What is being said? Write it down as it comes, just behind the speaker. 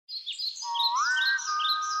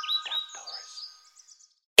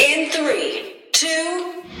In 3, 2,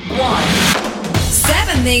 1.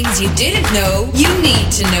 7 things you didn't know you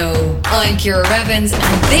need to know. I'm Ciara Evans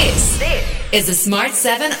and this is the Smart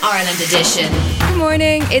 7 Ireland edition. Good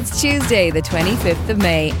morning, it's Tuesday the 25th of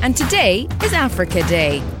May and today is Africa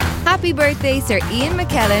Day. Happy birthday Sir Ian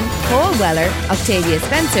McKellen, Paul Weller, Octavia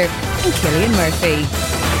Spencer and Cillian Murphy.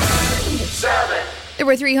 7. There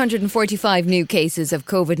were 345 new cases of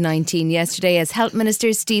COVID-19 yesterday as Health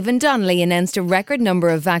Minister Stephen Donnelly announced a record number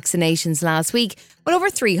of vaccinations last week, with over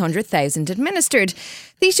 300,000 administered.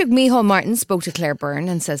 Taoiseach Micheál Martin spoke to Claire Byrne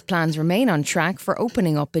and says plans remain on track for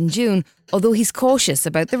opening up in June, although he's cautious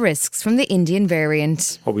about the risks from the Indian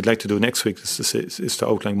variant. What we'd like to do next week is to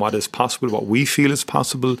outline what is possible, what we feel is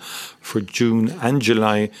possible for June and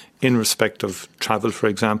July in respect of travel, for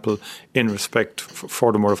example, in respect,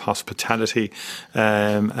 furthermore, of hospitality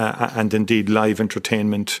and indeed live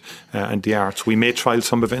entertainment and the arts. We may trial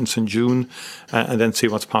some events in June and then see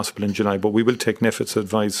what's possible in July, but we will take NPHET's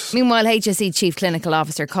advice. Meanwhile, HSE Chief Clinical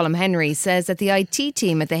Officer Colm Henry says that the IT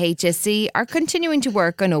team at the HSE are continuing to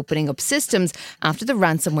work on opening up systems after the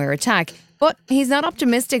ransomware attack. But he's not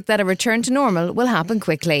optimistic that a return to normal will happen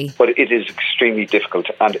quickly. But it is extremely difficult.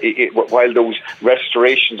 And while those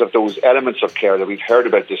restorations of those elements of care that we've heard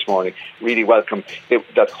about this morning, really welcome,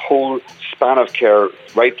 that whole span of care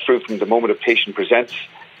right through from the moment a patient presents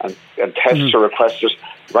and tests are requested,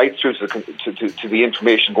 right through to the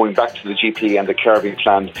information going back to the GP and the care being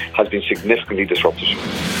planned has been significantly disrupted.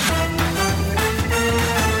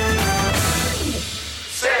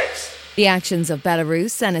 The actions of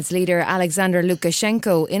Belarus and its leader Alexander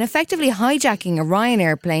Lukashenko in effectively hijacking a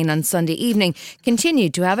Ryanair plane on Sunday evening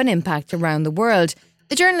continued to have an impact around the world.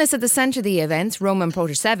 The journalist at the centre of the events, Roman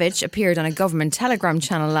Protasevich, appeared on a government telegram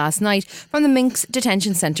channel last night from the Minsk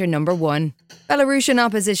detention centre number 1. Belarusian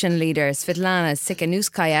opposition leader Svetlana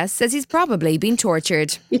Tsikhanouskaya says he's probably been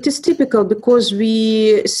tortured. It is typical because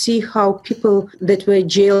we see how people that were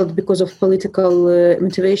jailed because of political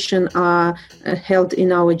motivation are held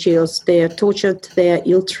in our jails. They are tortured, they are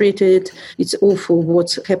ill-treated. It's awful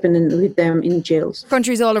what's happening with them in jails.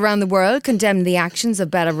 Countries all around the world condemned the actions of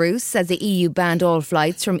Belarus as the EU banned all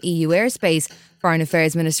flights from EU airspace. Foreign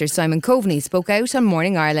Affairs Minister Simon Coveney spoke out on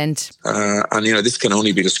Morning Ireland. This can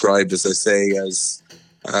only be described, as I say, as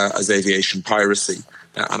aviation piracy.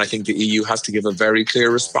 And I think the EU has to give a very clear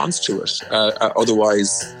response to it.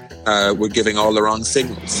 Otherwise, we're giving all the wrong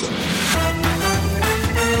signals.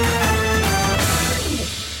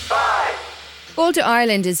 All to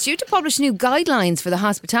Ireland is due to publish new guidelines for the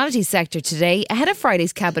hospitality sector today ahead of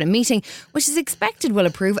Friday's cabinet meeting, which is expected will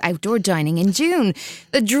approve outdoor dining in June.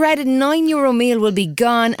 The dreaded €9 meal will be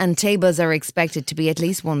gone and tables are expected to be at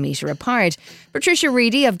least 1 metre apart. Patricia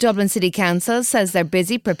Reedy of Dublin City Council says they're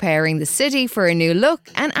busy preparing the city for a new look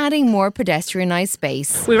and adding more pedestrianised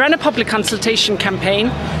space. We ran a public consultation campaign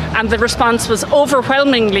and the response was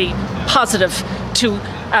overwhelmingly positive to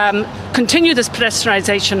continue this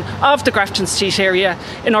pedestrianisation of the Grafton Street area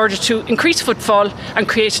in order to increase footfall and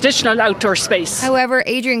create additional outdoor space. However,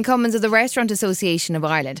 Adrian Cummins of the Restaurant Association of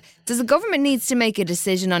Ireland says the government needs to make a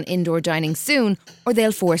decision on indoor dining soon or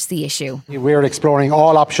they'll force the issue. We're exploring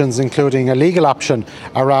all options, including a legal option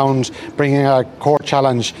around bringing a court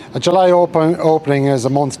challenge. A July opening is a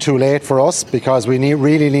month too late for us because we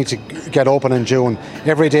really need to get open in June.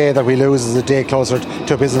 Every day that we lose is a day closer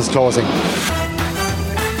to business closing.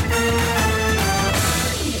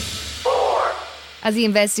 As the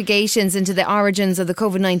investigations into the origins of the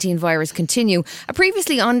COVID-19 virus continue, a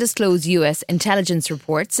previously undisclosed US intelligence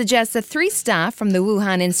report suggests that 3 staff from the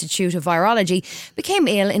Wuhan Institute of Virology became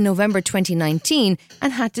ill in November 2019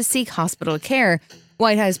 and had to seek hospital care.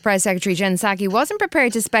 White House Press Secretary Jen Psaki wasn't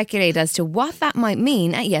prepared to speculate as to what that might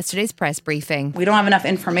mean at yesterday's press briefing. We don't have enough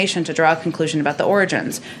information to draw a conclusion about the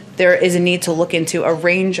origins. There is a need to look into a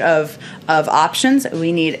range of options.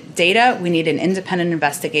 We need data, we need an independent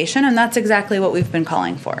investigation, and that's exactly what we've been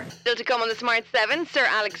calling for. Still to come on the Smart 7, Sir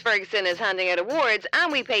Alex Ferguson is handing out awards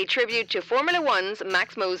and we pay tribute to Formula One's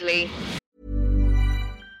Max Mosley.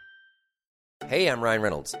 Hey, I'm Ryan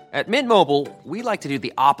Reynolds. At Mint Mobile, we like to do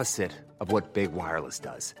the opposite of what Big Wireless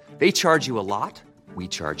does. They charge you a lot, we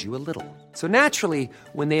charge you a little. So naturally,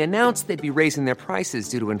 when they announced they'd be raising their prices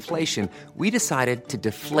due to inflation, we decided to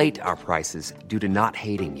deflate our prices due to not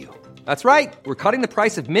hating you. That's right. We're cutting the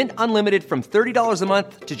price of Mint Unlimited from $30 a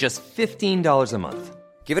month to just $15 a month.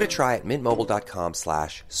 Give it a try at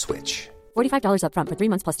mintmobile.com/switch. $45 up front for 3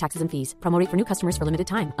 months plus taxes and fees. Promo rate for new customers for limited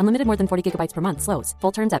time. Unlimited more than 40 gigabytes per month. Slows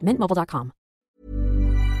full terms at mintmobile.com.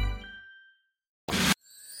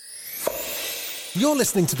 You're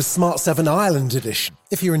listening to the Smart 7 Ireland edition.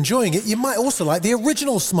 If you're enjoying it, you might also like the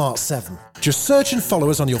original Smart 7. Just search and follow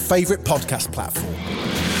us on your favourite podcast platform.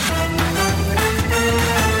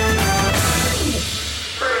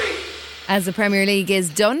 As the Premier League is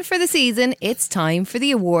done for the season, it's time for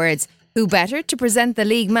the awards. Who better to present the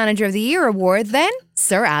League Manager of the Year award than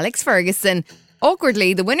Sir Alex Ferguson?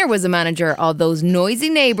 Awkwardly, the winner was a manager of those noisy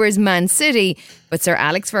neighbours, Man City, but Sir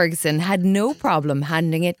Alex Ferguson had no problem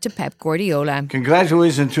handing it to Pep Guardiola.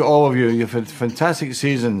 Congratulations to all of you. You've had fantastic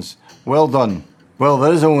seasons. Well done. Well,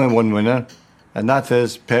 there is only one winner, and that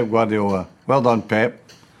is Pep Guardiola. Well done, Pep.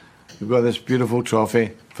 You've got this beautiful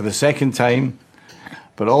trophy for the second time,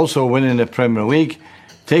 but also winning the Premier League.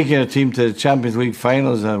 Taking a team to the Champions League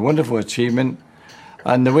final is a wonderful achievement.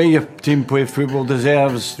 And the way your team play football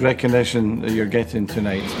deserves recognition that you're getting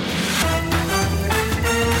tonight.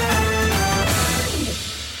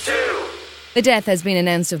 The death has been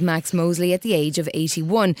announced of Max Mosley at the age of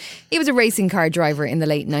 81. He was a racing car driver in the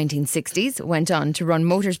late 1960s, went on to run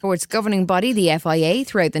motorsport's governing body, the FIA,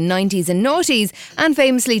 throughout the 90s and noughties, and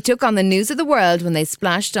famously took on the news of the world when they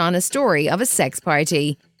splashed on a story of a sex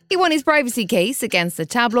party. He won his privacy case against the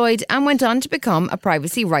tabloid and went on to become a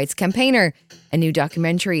privacy rights campaigner. A new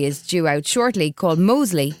documentary is due out shortly called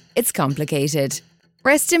Mosley, It's Complicated.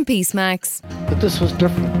 Rest in peace, Max. But this was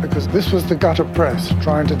different because this was the gutter press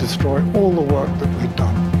trying to destroy all the work that we'd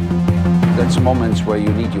done. That's moments where you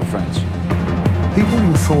need your friends. People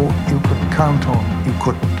you thought you could count on, you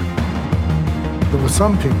couldn't. There were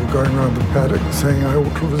some people going around the paddock saying I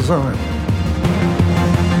ought to resign.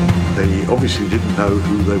 They obviously didn't know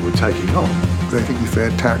who they were taking on. They think if they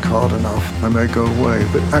attack hard enough, they may go away.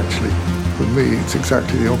 But actually, for me, it's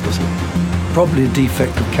exactly the opposite. Probably a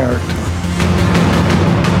defect of character.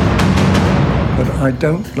 But I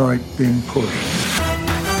don't like being pushed.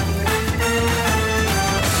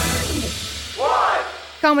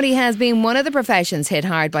 Comedy has been one of the professions hit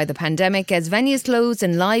hard by the pandemic as venues closed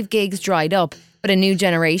and live gigs dried up. But a new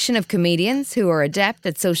generation of comedians who are adept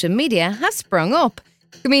at social media have sprung up.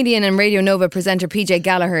 Comedian and Radio Nova presenter PJ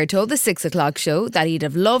Gallagher told the 6 o'clock show that he'd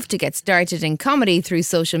have loved to get started in comedy through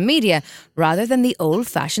social media rather than the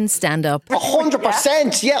old-fashioned stand-up.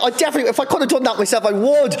 100%, yeah, I definitely, if I could have done that myself, I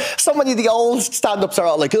would. So many of the old stand-ups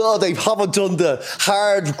are like, oh, they haven't done the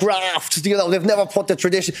hard graft, you know, they've never put the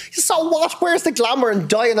tradition. So what? Where's the glamour in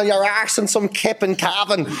dying on your arse in some kip and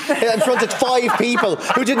cabin in front of 5 people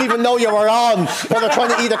who didn't even know you were on while they're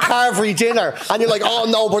trying to eat a carvery dinner and you're like, oh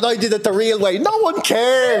no, but I did it the real way. No one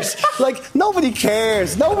cares. Like, nobody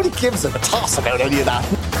cares. Nobody gives a toss about any of that.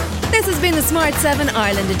 This has been the Smart 7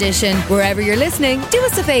 Ireland edition. Wherever you're listening, do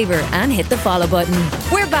us a favour and hit the follow button.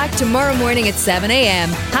 We're back tomorrow morning at 7 a.m.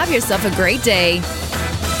 Have yourself a great day.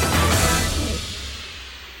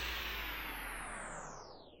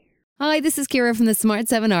 Hi, this is Ciara from the Smart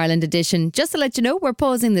 7 Ireland edition. Just to let you know, we're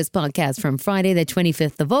pausing this podcast from Friday the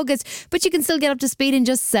 25th of August, but you can still get up to speed in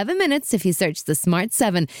just 7 minutes if you search the Smart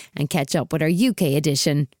 7 and catch up with our UK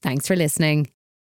edition. Thanks for listening.